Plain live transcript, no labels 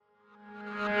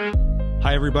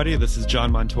Hi, everybody. This is John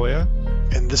Montoya.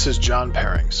 And this is John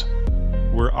Pairings.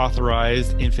 We're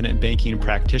authorized infinite banking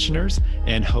practitioners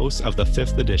and hosts of the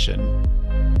 5th edition.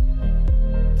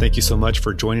 Thank you so much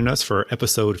for joining us for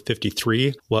episode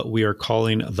 53, what we are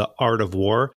calling The Art of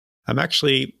War. I'm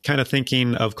actually kind of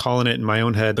thinking of calling it in my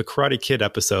own head, the Karate Kid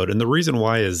episode. And the reason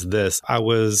why is this. I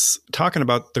was talking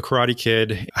about the Karate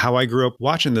Kid, how I grew up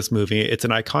watching this movie. It's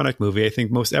an iconic movie. I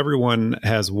think most everyone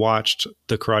has watched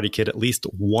the Karate Kid at least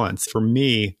once. For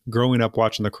me, growing up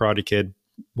watching the Karate Kid,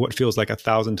 what feels like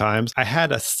 1,000 times, I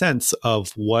had a sense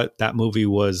of what that movie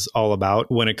was all about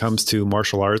when it comes to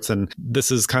martial arts. And this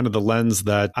is kind of the lens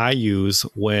that I use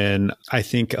when I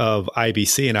think of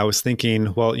IBC. And I was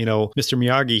thinking, well, you know, Mr.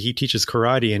 Miyagi, he teaches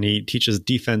karate and he teaches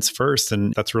defense first.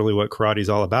 And that's really what karate is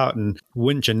all about. And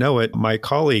wouldn't you know it, my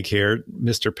colleague here,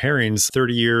 Mr. Pairings,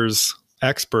 30 years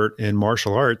expert in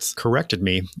martial arts, corrected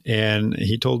me. And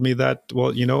he told me that,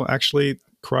 well, you know, actually,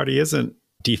 karate isn't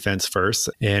defense first.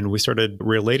 And we started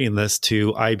relating this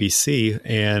to IBC.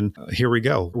 And here we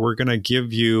go. We're going to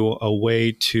give you a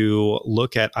way to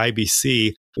look at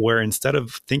IBC where instead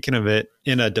of thinking of it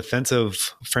in a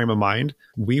defensive frame of mind,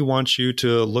 we want you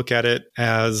to look at it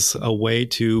as a way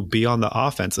to be on the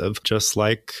offensive, just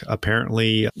like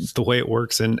apparently the way it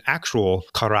works in actual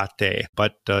karate.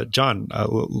 But John,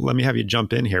 let me have you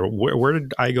jump in here. Where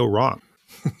did I go wrong?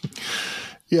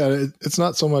 Yeah, it's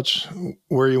not so much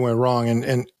where you went wrong.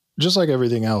 And just like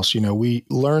everything else, you know, we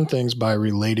learn things by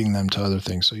relating them to other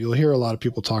things. So you'll hear a lot of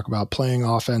people talk about playing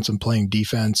offense and playing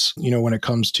defense, you know, when it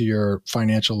comes to your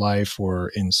financial life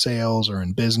or in sales or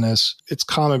in business. It's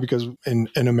common because in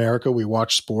America, we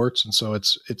watch sports. And so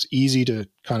it's easy to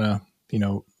kind of, you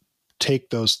know, take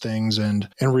those things and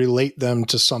relate them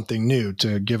to something new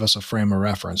to give us a frame of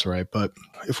reference, right? But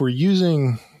if we're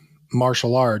using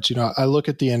martial arts, you know, I look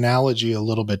at the analogy a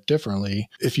little bit differently.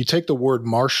 If you take the word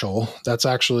martial, that's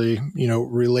actually, you know,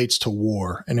 relates to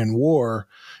war. And in war,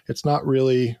 it's not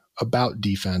really about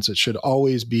defense. It should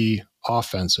always be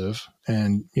offensive.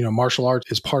 And, you know, martial art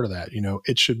is part of that. You know,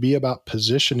 it should be about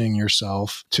positioning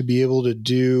yourself to be able to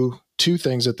do two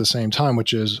things at the same time,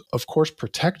 which is, of course,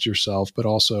 protect yourself, but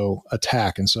also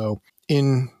attack. And so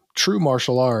in true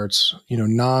martial arts, you know,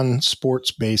 non-sports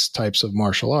based types of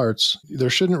martial arts, there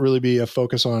shouldn't really be a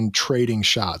focus on trading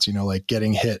shots, you know, like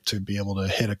getting hit to be able to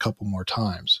hit a couple more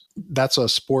times. That's a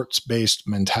sports based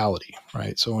mentality,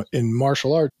 right? So in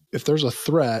martial art, if there's a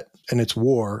threat and it's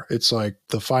war, it's like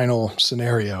the final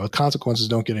scenario. Consequences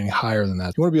don't get any higher than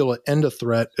that. You want to be able to end a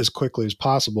threat as quickly as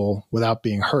possible without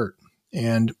being hurt.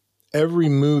 And every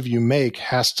move you make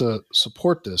has to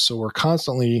support this. So we're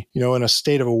constantly, you know, in a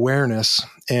state of awareness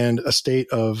and a state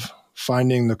of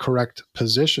finding the correct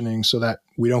positioning so that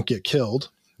we don't get killed,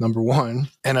 number one.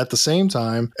 And at the same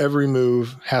time, every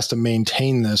move has to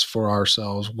maintain this for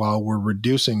ourselves while we're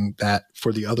reducing that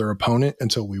for the other opponent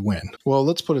until we win. Well,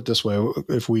 let's put it this way.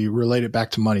 If we relate it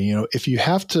back to money, you know, if you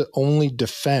have to only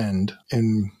defend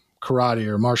in karate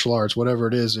or martial arts, whatever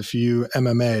it is, if you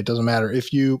MMA, it doesn't matter.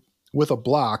 If you with a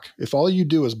block, if all you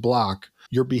do is block,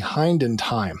 you're behind in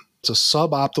time. It's a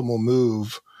suboptimal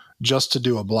move just to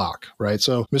do a block, right?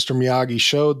 So Mr. Miyagi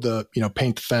showed the, you know,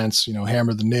 paint the fence, you know,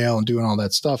 hammer the nail and doing all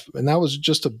that stuff. And that was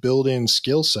just to build in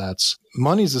skill sets.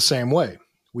 Money's the same way.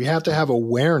 We have to have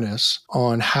awareness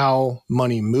on how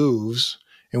money moves,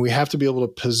 and we have to be able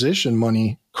to position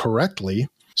money correctly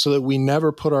so that we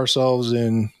never put ourselves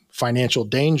in financial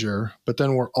danger, but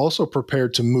then we're also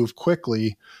prepared to move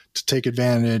quickly to take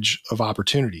advantage of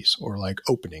opportunities or like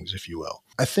openings, if you will.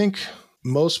 I think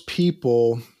most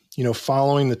people, you know,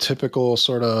 following the typical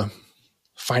sort of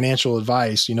financial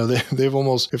advice, you know, they've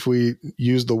almost, if we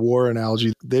use the war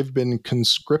analogy, they've been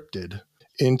conscripted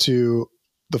into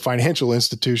the financial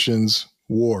institution's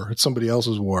war. It's somebody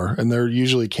else's war, and they're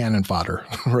usually cannon fodder,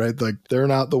 right? Like they're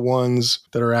not the ones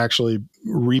that are actually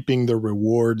reaping the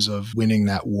rewards of winning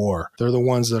that war. They're the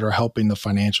ones that are helping the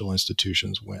financial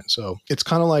institutions win. So it's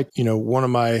kind of like, you know, one of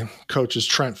my coaches,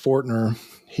 Trent Fortner,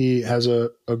 he has a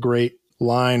great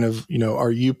line of, you know,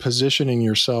 are you positioning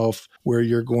yourself where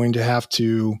you're going to have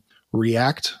to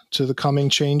react to the coming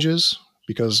changes?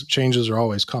 Because changes are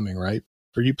always coming, right?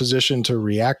 Are you positioned to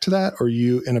react to that? Or are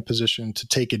you in a position to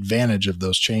take advantage of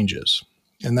those changes?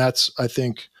 And that's, I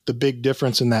think, the big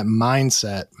difference in that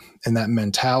mindset and that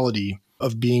mentality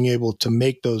of being able to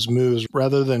make those moves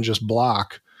rather than just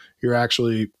block. You're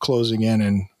actually closing in,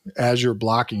 and as you're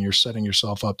blocking, you're setting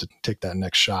yourself up to take that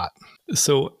next shot.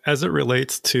 So as it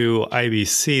relates to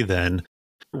IBC then,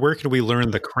 where can we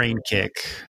learn the crane kick?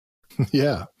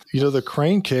 Yeah. You know, the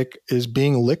crane kick is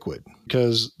being liquid,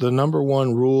 because the number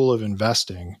one rule of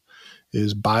investing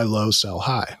is buy low, sell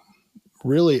high.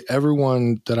 really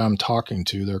everyone that I'm talking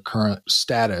to, their current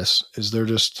status is they're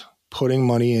just putting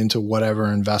money into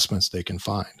whatever investments they can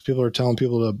find. People are telling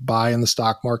people to buy in the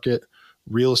stock market.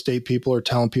 Real estate people are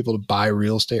telling people to buy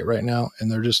real estate right now,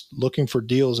 and they're just looking for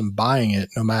deals and buying it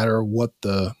no matter what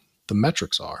the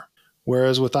metrics are.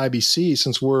 Whereas with IBC,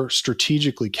 since we're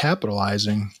strategically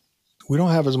capitalizing, we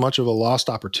don't have as much of a lost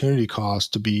opportunity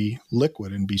cost to be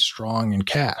liquid and be strong in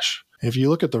cash. If you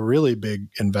look at the really big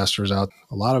investors out,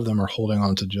 a lot of them are holding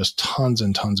on to just tons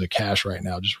and tons of cash right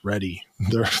now, just ready.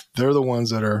 They're the ones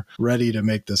that are ready to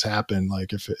make this happen.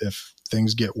 Like if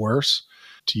things get worse,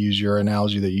 to use your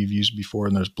analogy that you've used before,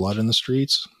 and there's blood in the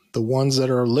streets, the ones that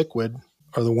are liquid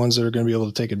are the ones that are going to be able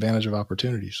to take advantage of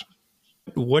opportunities.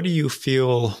 What do you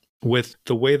feel with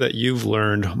the way that you've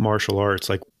learned martial arts?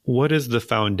 Like, what is the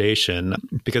foundation?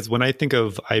 Because when I think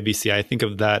of IBC, I think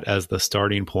of that as the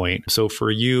starting point. So for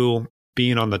you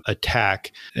being on the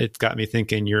attack, it's got me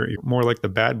thinking you're more like the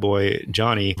bad boy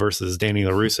Johnny versus Danny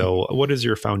LaRusso. What is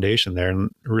your foundation there and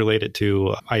related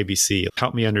to IBC?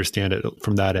 Help me understand it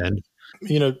from that end.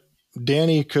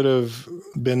 Danny could have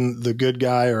been the good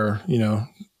guy, or,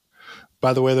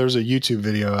 by the way, there's a YouTube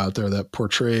video out there that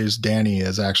portrays Danny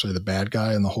as actually the bad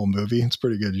guy in the whole movie. It's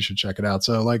pretty good. You should check it out.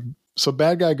 So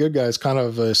bad guy, good guy is kind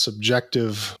of a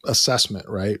subjective assessment,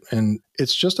 right? And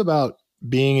it's just about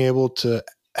being able to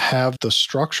have the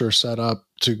structure set up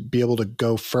to be able to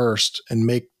go first and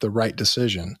make the right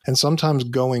decision. And sometimes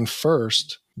going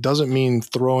first doesn't mean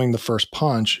throwing the first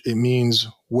punch. It means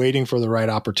waiting for the right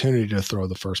opportunity to throw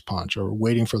the first punch, or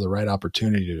waiting for the right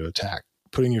opportunity to attack,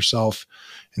 putting yourself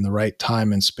in the right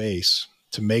time and space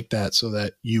to make that so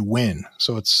that you win.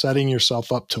 So it's setting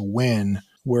yourself up to win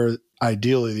where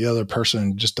ideally the other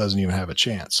person just doesn't even have a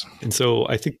chance. And so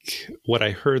I think what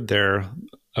I heard there,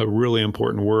 a really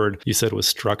important word you said was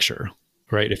structure,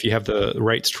 right? If you have the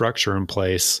right structure in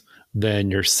place,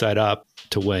 then you're set up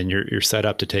to win. You're set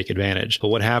up to take advantage. But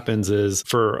what happens is,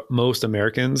 for most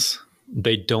Americans,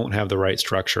 they don't have the right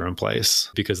structure in place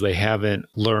because they haven't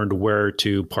learned where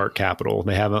to park capital.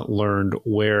 They haven't learned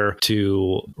where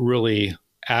to really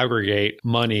aggregate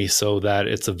money so that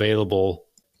it's available,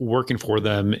 working for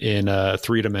them in a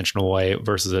three-dimensional way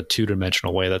versus a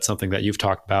two-dimensional way. That's something that you've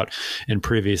talked about in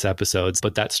previous episodes.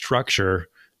 But that structure,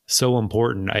 so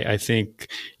important. I think,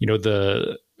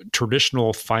 the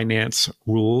traditional finance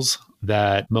rules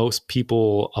that most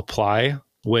people apply,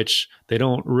 which they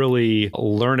don't really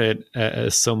learn it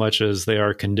as so much as they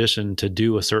are conditioned to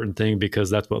do a certain thing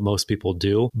because that's what most people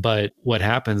do. But what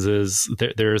happens is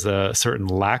there's a certain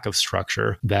lack of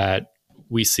structure that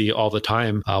we see all the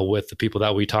time with the people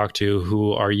that we talk to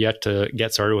who are yet to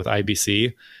get started with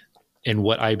IBC. And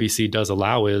what IBC does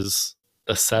allow is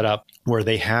a setup where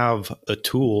they have a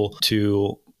tool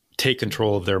to take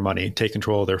control of their money, take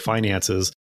control of their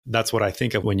finances. That's what I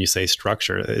think of when you say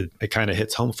structure. It kind of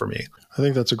hits home for me. I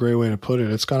think that's a great way to put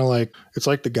it. It's kind of like, it's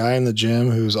like the guy in the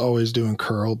gym who's always doing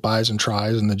curl, buys and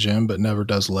tries in the gym, but never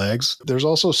does legs. There's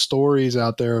also stories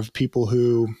out there of people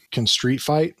who can street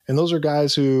fight. And those are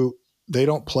guys who they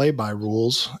don't play by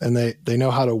rules, and they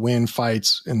know how to win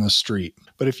fights in the street.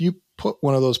 But if you put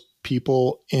one of those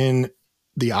people in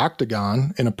the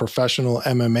octagon in a professional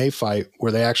MMA fight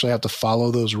where they actually have to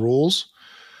follow those rules,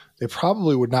 they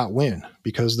probably would not win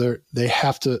because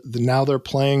now they're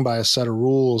playing by a set of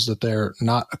rules that they're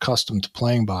not accustomed to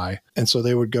playing by. And so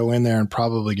they would go in there and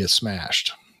probably get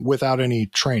smashed without any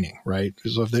training, right?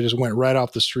 So if they just went right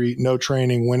off the street, no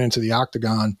training, went into the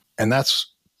octagon, and that's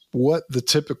what the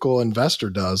typical investor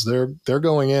does. They're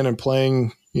going in and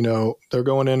playing, they're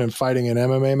going in and fighting an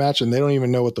MMA match and they don't even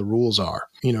know what the rules are.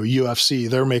 UFC,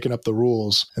 they're making up the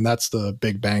rules, and that's the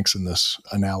big banks in this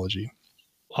analogy.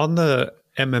 On the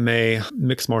MMA,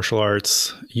 mixed martial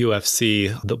arts,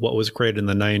 UFC, what was created in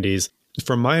the 90s,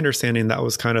 from my understanding, that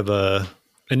was kind of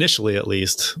initially at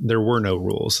least, there were no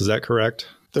rules. Is that correct?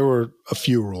 There were a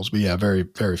few rules, but yeah, very,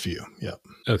 very few. Yeah.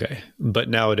 Okay. But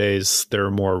nowadays there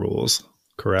are more rules,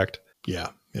 correct? Yeah.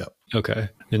 Yeah. Okay.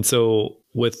 And so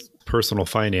with personal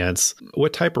finance,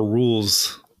 what type of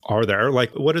rules are there?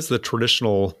 Like, what is the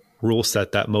traditional rule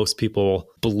set that most people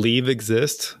believe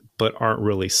exist, but aren't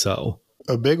really so?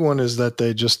 A big one is that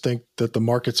they just think that the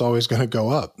market's always going to go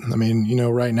up. I mean,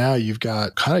 right now you've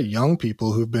got kind of young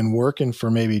people who've been working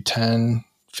for maybe 10,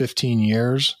 15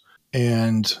 years,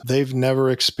 and they've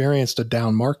never experienced a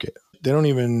down market. They don't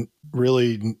even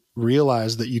really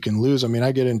realize that you can lose. I mean,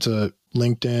 I get into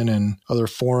LinkedIn and other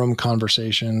forum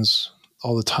conversations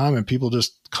all the time, and people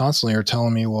just constantly are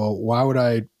telling me, well, why would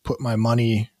I put my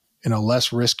money in a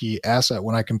less risky asset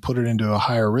when I can put it into a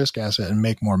higher risk asset and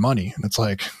make more money? And it's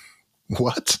like,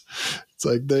 what? It's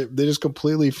like they just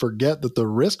completely forget that the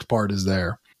risk part is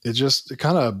there. It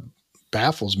kind of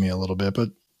baffles me a little bit. But,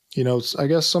 I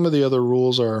guess some of the other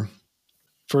rules are,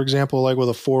 for example, like with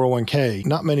a 401k,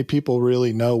 not many people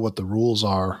really know what the rules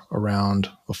are around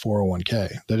a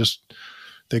 401k.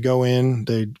 They go in,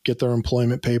 they get their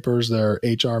employment papers, their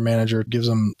HR manager gives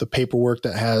them the paperwork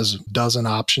that has a dozen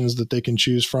options that they can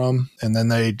choose from, and then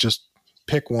they just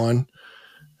pick one.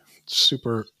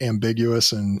 Super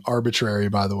ambiguous and arbitrary,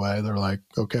 by the way. They're like,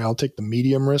 okay, I'll take the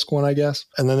medium risk one, I guess.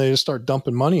 And then they just start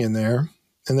dumping money in there,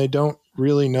 and they don't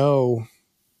really know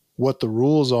what the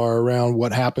rules are around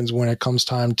what happens when it comes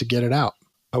time to get it out.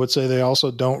 I would say they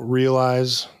also don't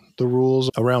realize the rules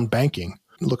around banking.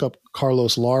 Look up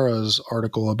Carlos Lara's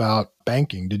article about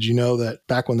banking. Did you know that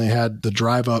back when they had the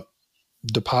drive-up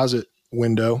deposit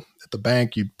window at the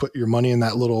bank, you'd put your money in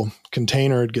that little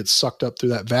container, it'd get sucked up through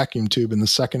that vacuum tube, and the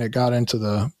second it got into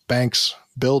the bank's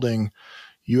building,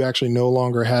 you actually no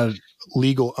longer had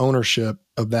legal ownership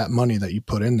of that money that you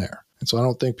put in there. And so I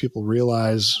don't think people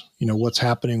realize, what's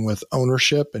happening with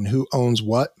ownership and who owns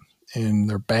what in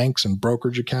their banks and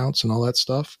brokerage accounts and all that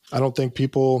stuff. I don't think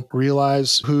people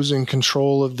realize who's in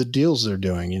control of the deals they're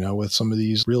doing, with some of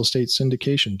these real estate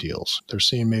syndication deals. They're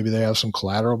seeing maybe they have some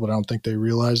collateral, but I don't think they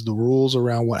realize the rules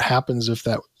around what happens if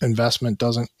that investment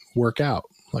doesn't work out.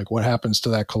 Like what happens to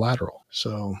that collateral?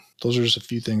 So those are just a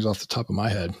few things off the top of my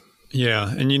head.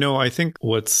 Yeah. And, I think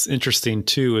what's interesting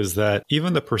too is that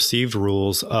even the perceived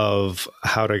rules of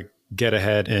how to get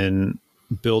ahead and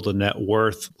build a net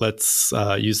worth. Let's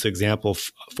use the example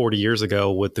 40 years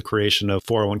ago with the creation of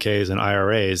 401ks and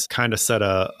IRAs, kind of set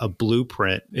a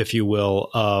blueprint, if you will,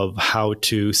 of how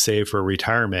to save for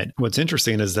retirement. What's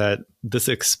interesting is that this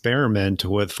experiment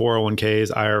with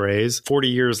 401ks, IRAs, 40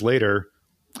 years later,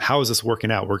 how is this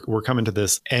working out? We're coming to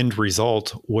this end result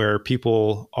where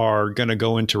people are going to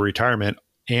go into retirement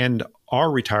and are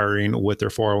retiring with their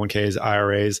 401ks,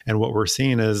 IRAs. And what we're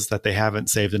seeing is that they haven't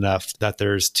saved enough, that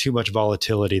there's too much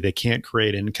volatility. They can't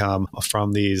create income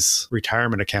from these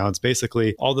retirement accounts.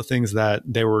 Basically, all the things that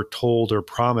they were told or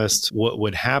promised what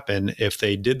would happen if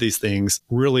they did these things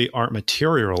really aren't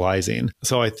materializing.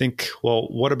 So I think, well,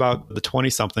 what about the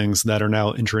 20-somethings that are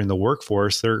now entering the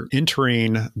workforce? They're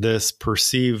entering this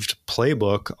perceived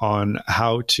playbook on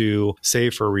how to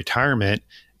save for retirement,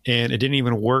 and it didn't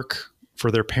even work for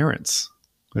their parents.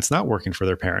 It's not working for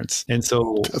their parents. And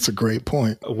so that's a great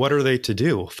point. What are they to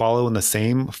do? Follow in the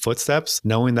same footsteps,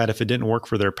 knowing that if it didn't work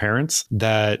for their parents,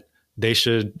 that they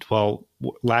should,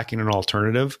 lacking an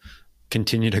alternative,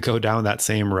 continue to go down that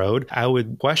same road. I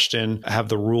would question, have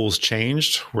the rules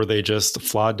changed? Were they just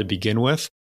flawed to begin with?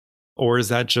 Or is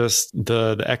that just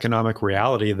the economic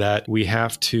reality that we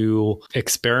have to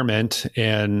experiment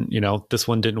and, this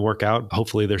one didn't work out.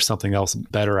 Hopefully there's something else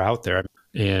better out there.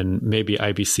 And maybe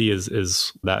IBC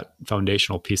is that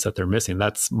foundational piece that they're missing.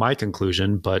 That's my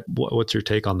conclusion. But what's your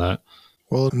take on that?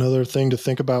 Well, another thing to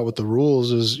think about with the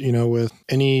rules is, with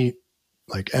any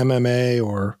like MMA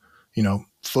or,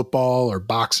 football or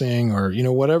boxing or,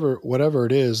 whatever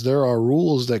it is, there are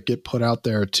rules that get put out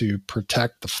there to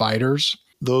protect the fighters.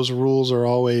 Those rules are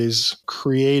always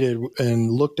created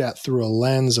and looked at through a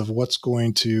lens of what's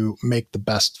going to make the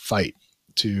best fight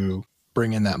to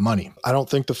bring in that money. I don't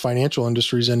think the financial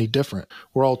industry is any different.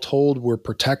 We're all told we're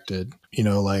protected,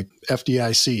 like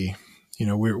FDIC.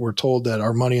 We're told that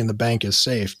our money in the bank is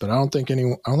safe, but I don't think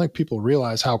people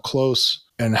realize how close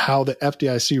and how the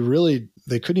FDIC really,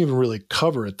 they couldn't even really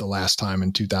cover it the last time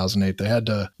in 2008. They had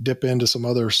to dip into some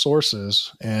other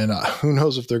sources, and who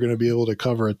knows if they're going to be able to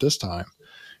cover it this time.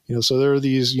 So there are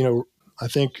these, I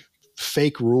think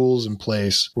fake rules in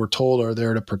place we're told are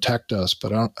there to protect us.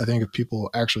 But I think if people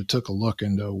actually took a look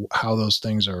into how those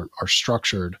things are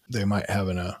structured, they might have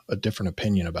a different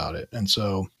opinion about it. And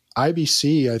so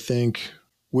IBC, I think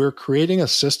we're creating a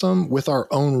system with our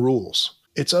own rules.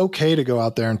 It's okay to go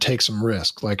out there and take some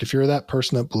risk. Like if you're that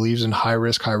person that believes in high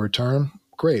risk, high return,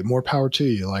 great, more power to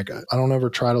you. Like I don't ever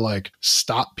try to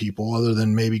stop people other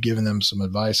than maybe giving them some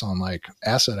advice on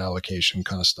asset allocation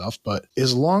kind of stuff. But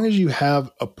as long as you have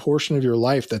a portion of your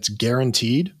life that's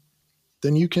guaranteed,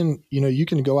 then you can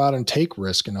go out and take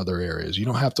risk in other areas. You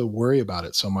don't have to worry about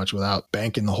it so much without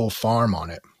banking the whole farm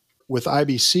on it. With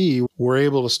IBC, we're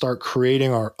able to start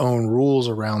creating our own rules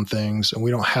around things, and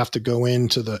we don't have to go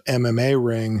into the MMA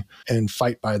ring and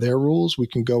fight by their rules. We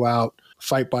can go out,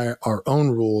 fight by our own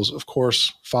rules, of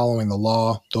course, following the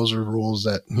law. Those are rules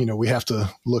that, we have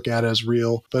to look at as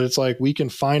real. But it's like we can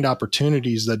find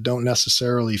opportunities that don't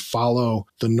necessarily follow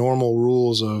the normal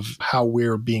rules of how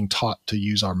we're being taught to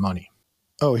use our money.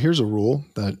 Oh, here's a rule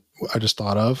that I just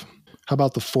thought of. How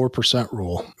about the 4%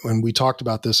 rule? And we talked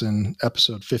about this in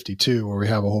episode 52, where we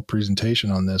have a whole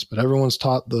presentation on this, but everyone's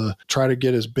taught try to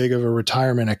get as big of a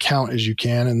retirement account as you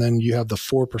can. And then you have the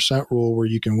 4% rule where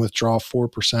you can withdraw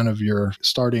 4% of your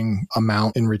starting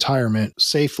amount in retirement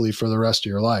safely for the rest of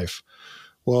your life.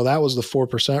 Well, that was the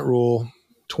 4% rule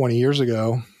 20 years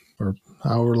ago, or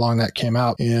however long that came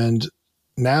out. And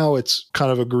now it's kind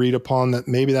of agreed upon that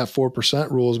maybe that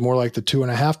 4% rule is more like the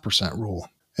 2.5% rule.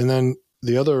 And then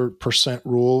the other percent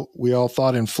rule, we all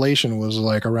thought inflation was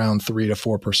like around 3 to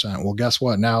 4%. Well, guess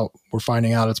what? Now we're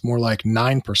finding out it's more like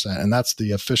 9%, and that's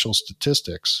the official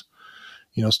statistics.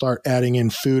 Start adding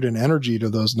in food and energy to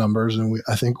those numbers, and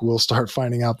I think we'll start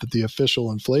finding out that the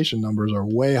official inflation numbers are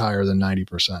way higher than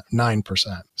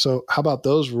 9%. So how about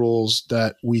those rules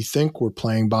that we think we're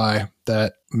playing by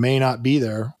that may not be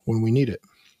there when we need it?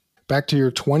 Back to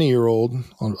your 20-year-old,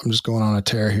 I'm just going on a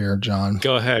tear here, John.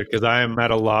 Go ahead, because I am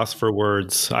at a loss for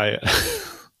words. My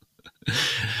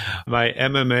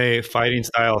MMA fighting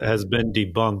style has been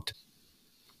debunked.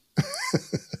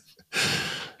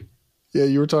 Yeah,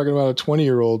 you were talking about a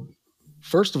 20-year-old.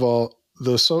 First of all,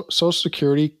 the Social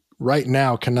Security right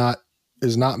now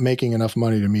is not making enough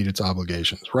money to meet its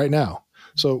obligations right now.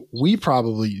 So we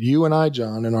probably, you and I,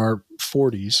 John, in our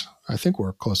 40s, I think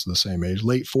we're close to the same age,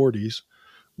 late 40s,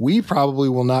 we probably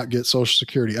will not get Social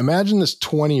Security. Imagine this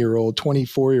 20-year-old,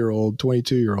 24-year-old,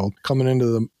 22-year-old coming into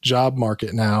the job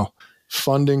market now,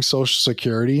 funding Social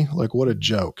Security. Like, what a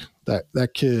joke.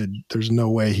 That kid, there's no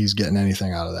way he's getting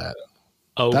anything out of that.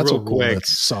 Oh, that's real a goal quick. That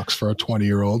sucks for a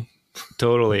 20-year-old.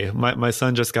 Totally. My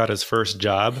son just got his first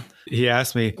job. He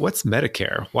asked me, what's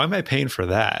Medicare? Why am I paying for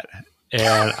that?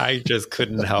 And I just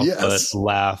couldn't help but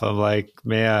laugh. I'm like,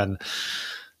 man,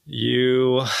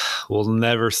 you will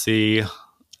never see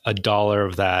 $1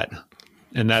 of that.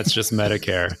 And that's just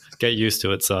Medicare. Get used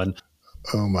to it, son.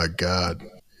 Oh my God.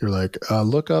 You're like,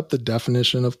 look up the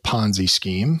definition of Ponzi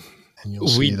scheme. And you'll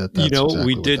see that's exactly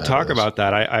we did talk about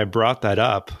that. I brought that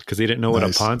up because he didn't know what a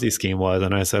Ponzi scheme was.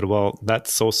 And I said, well,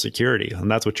 that's Social Security. And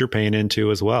that's what you're paying into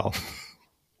as well.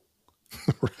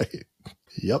 Right.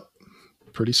 Yep.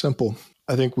 Pretty simple.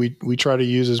 I think we try to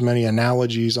use as many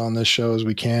analogies on this show as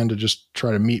we can to just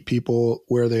try to meet people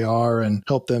where they are and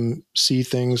help them see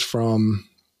things from,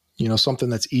 something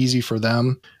that's easy for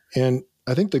them. And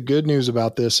I think the good news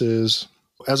about this is,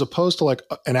 as opposed to like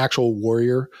an actual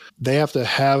warrior, they have to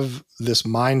have this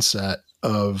mindset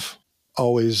of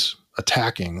always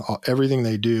attacking. Everything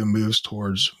they do moves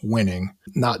towards winning,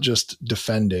 not just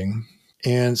defending.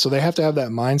 And so they have to have that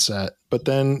mindset, but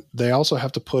then they also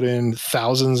have to put in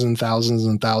thousands and thousands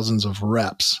and thousands of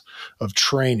reps of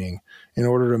training in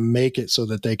order to make it so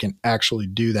that they can actually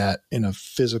do that in a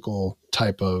physical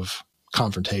type of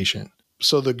confrontation.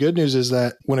 So the good news is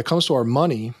that when it comes to our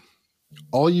money,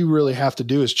 all you really have to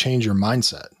do is change your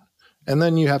mindset. And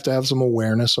then you have to have some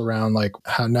awareness around like,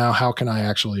 how can I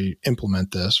actually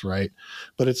implement this, right?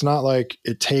 But it's not like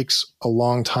it takes a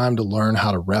long time to learn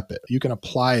how to rep it. You can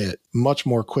apply it much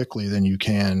more quickly than you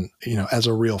can, as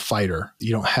a real fighter.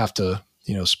 You don't have to,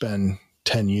 spend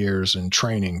 10 years in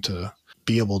training to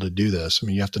be able to do this. I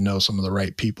mean, you have to know some of the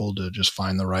right people to just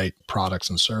find the right products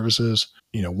and services.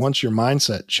 Once your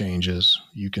mindset changes,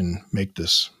 you can make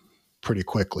this pretty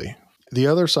quickly. The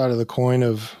other side of the coin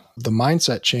of the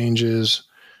mindset changes,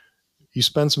 you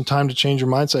spend some time to change your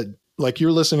mindset. Like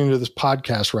you're listening to this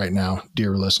podcast right now,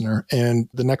 dear listener, and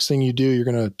the next thing you do, you're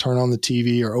going to turn on the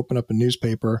TV or open up a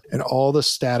newspaper, and all the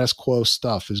status quo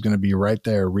stuff is going to be right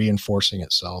there reinforcing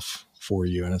itself for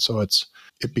you. And so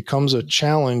it becomes a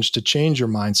challenge to change your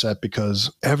mindset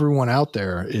because everyone out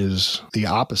there is the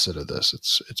opposite of this.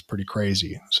 It's pretty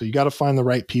crazy. So you got to find the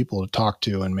right people to talk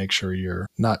to and make sure you're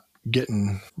not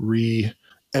getting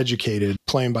re-educated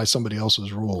playing by somebody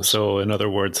else's rules. So in other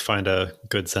words, find a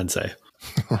good sensei.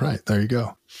 Right. There you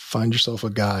go. Find yourself a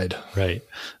guide. Right.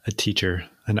 A teacher,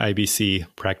 an IBC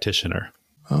practitioner.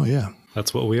 Oh, yeah.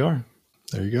 That's what we are.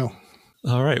 There you go.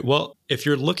 All right. Well, if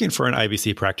you're looking for an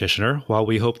IBC practitioner, while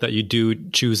we hope that you do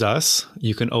choose us,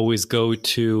 you can always go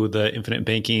to the Infinite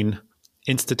Banking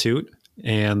Institute,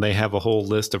 and they have a whole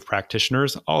list of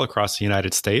practitioners all across the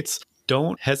United States.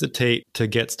 Don't hesitate to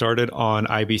get started on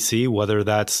IBC, whether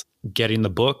that's getting the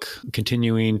book,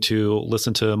 continuing to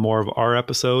listen to more of our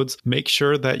episodes. Make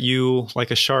sure that you,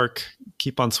 like a shark,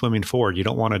 keep on swimming forward. You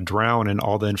don't want to drown in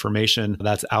all the information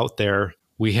that's out there.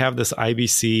 We have this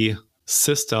IBC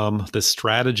system, this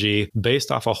strategy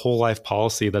based off a whole life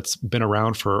policy that's been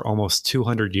around for almost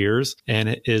 200 years, and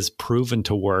it is proven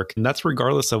to work. And that's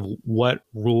regardless of what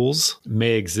rules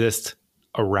may exist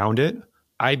around it.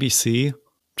 IBC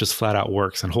just flat out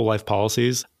works, and whole life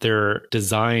policies, they're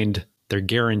designed they're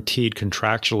guaranteed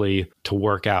contractually to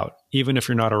work out, even if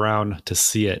you're not around to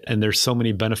see it. And there's so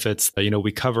many benefits that,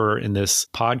 we cover in this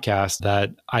podcast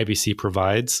that IBC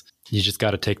provides. You just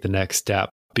got to take the next step.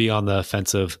 Be on the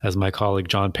offensive, as my colleague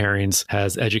John Perrings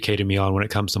has educated me on when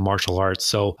it comes to martial arts.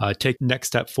 So take next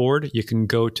step forward. You can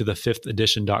go to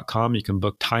thefifthedition.com. You can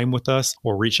book time with us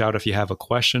or reach out if you have a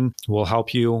question. We'll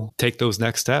help you take those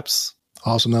next steps.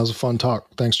 Awesome. That was a fun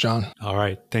talk. Thanks, John. All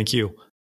right. Thank you.